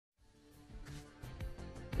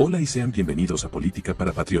Hola y sean bienvenidos a Política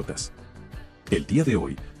para Patriotas. El día de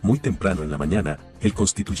hoy, muy temprano en la mañana, el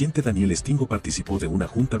constituyente Daniel Stingo participó de una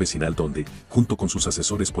junta vecinal donde, junto con sus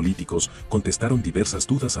asesores políticos, contestaron diversas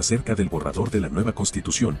dudas acerca del borrador de la nueva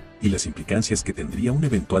constitución y las implicancias que tendría un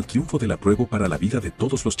eventual triunfo del apruebo para la vida de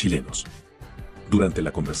todos los chilenos. Durante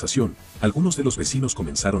la conversación, algunos de los vecinos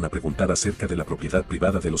comenzaron a preguntar acerca de la propiedad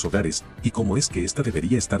privada de los hogares y cómo es que ésta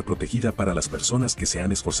debería estar protegida para las personas que se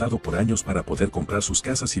han esforzado por años para poder comprar sus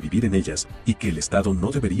casas y vivir en ellas, y que el Estado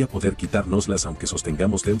no debería poder quitárnoslas aunque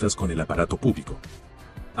sostengamos deudas con el aparato público.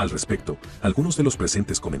 Al respecto, algunos de los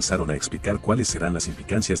presentes comenzaron a explicar cuáles serán las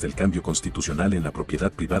implicancias del cambio constitucional en la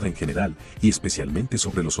propiedad privada en general, y especialmente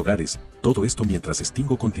sobre los hogares, todo esto mientras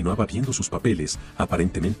Stingo continuaba viendo sus papeles,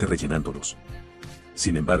 aparentemente rellenándolos.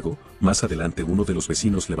 Sin embargo, más adelante uno de los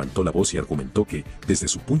vecinos levantó la voz y argumentó que, desde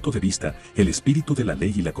su punto de vista, el espíritu de la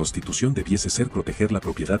ley y la Constitución debiese ser proteger la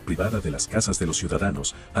propiedad privada de las casas de los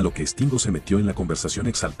ciudadanos, a lo que Stingo se metió en la conversación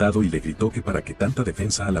exaltado y le gritó que para qué tanta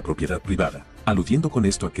defensa a la propiedad privada, aludiendo con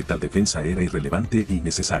esto a que tal defensa era irrelevante e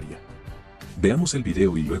innecesaria. Veamos el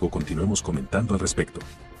video y luego continuemos comentando al respecto.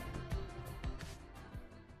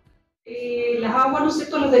 Las aguas, ¿no es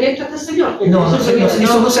cierto?, los derechos de este señor.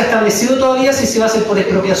 Eso no se ha establecido todavía si se va a hacer por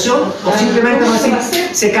expropiación o simplemente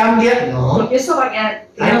se cambia. No. Porque eso va a quedar.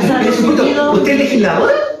 ¿Usted es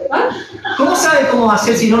legisladora? ¿Ah? ¿Cómo sabe cómo va a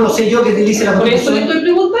hacer si no lo sé yo que te dice la Constitución? Por eso le estoy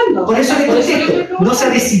preguntando. Por eso le contesto. No se ha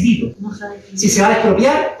decidido si se va a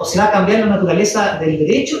expropiar o se va a cambiar la naturaleza del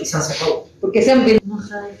derecho y se han sacado. Porque se han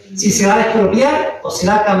Si se va a expropiar o se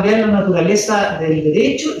va a cambiar la naturaleza del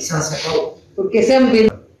derecho y se han sacado. Porque se han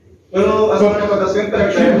 ¿Puedo hacer una acotación para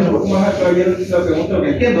aclarar un poco más a la pregunta? Que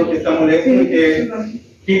entiendo que estamos lejos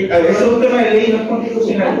que a veces un tema de ley no es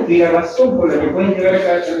constitucional y la razón por la que pueden llegar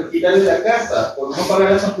a quitarle la casa por no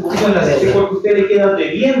pagar la constitución es porque usted le queda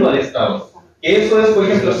debiendo al Estado. Que eso es, por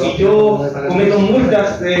ejemplo, si yo cometo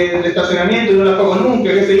multas de estacionamiento y no las pago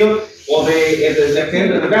nunca, qué sé yo, o de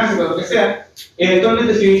accidente de tránsito, lo que sea,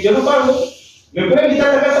 eventualmente si yo no pago, me pueden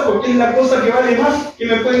quitar la casa porque es la cosa que vale más que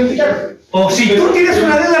me pueden quitar. O si tú tienes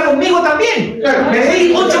una deuda conmigo también, claro, me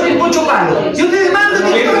deis 8 palos. Yo te demando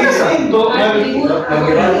que te la casa. Lo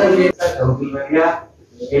que pasa es que en realidad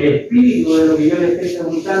el espíritu de lo que yo le estoy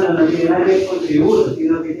preguntando no tiene nada que ver con tributos,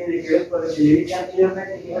 sino que tiene que ver con lo que le dije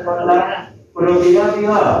anteriormente, que es con la propiedad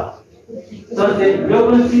privada. Entonces, yo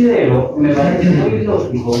considero, me parece muy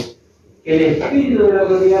lógico, que el espíritu de la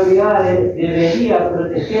propiedad privada debería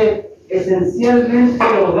proteger esencialmente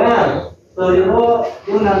el hogar, sobre todo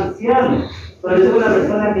de un anciano, sobre todo una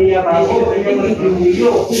persona que ya pagó, que ya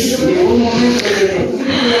contribuyó, y en un momento que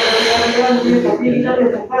le explica de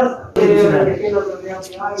su casa.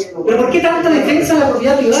 ¿Pero por qué tanta defensa de la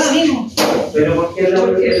propiedad privada, amigo? Pero porque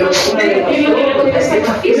pero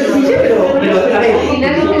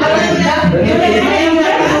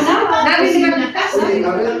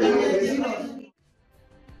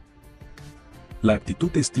La actitud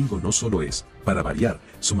de Stingo no solo es, para variar,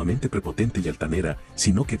 sumamente prepotente y altanera,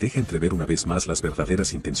 sino que deja entrever una vez más las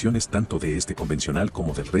verdaderas intenciones tanto de este convencional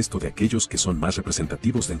como del resto de aquellos que son más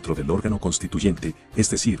representativos dentro del órgano constituyente, es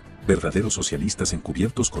decir, verdaderos socialistas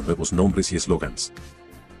encubiertos con nuevos nombres y eslogans.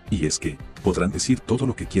 Y es que, podrán decir todo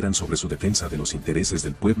lo que quieran sobre su defensa de los intereses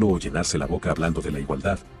del pueblo o llenarse la boca hablando de la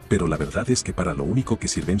igualdad, pero la verdad es que para lo único que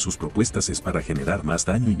sirven sus propuestas es para generar más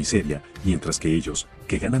daño y miseria, mientras que ellos,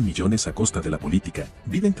 que ganan millones a costa de la política,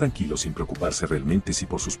 viven tranquilos sin preocuparse realmente si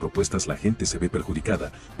por sus propuestas la gente se ve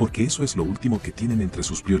perjudicada, porque eso es lo último que tienen entre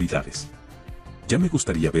sus prioridades. Ya me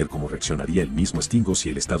gustaría ver cómo reaccionaría el mismo Stingo si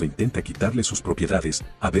el Estado intenta quitarle sus propiedades,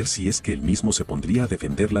 a ver si es que él mismo se pondría a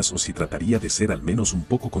defenderlas o si trataría de ser al menos un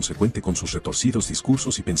poco consecuente con sus retorcidos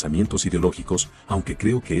discursos y pensamientos ideológicos, aunque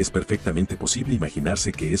creo que es perfectamente posible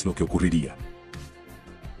imaginarse qué es lo que ocurriría.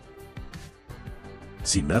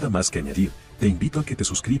 Sin nada más que añadir, te invito a que te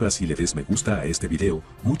suscribas y le des me gusta a este video.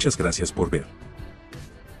 Muchas gracias por ver.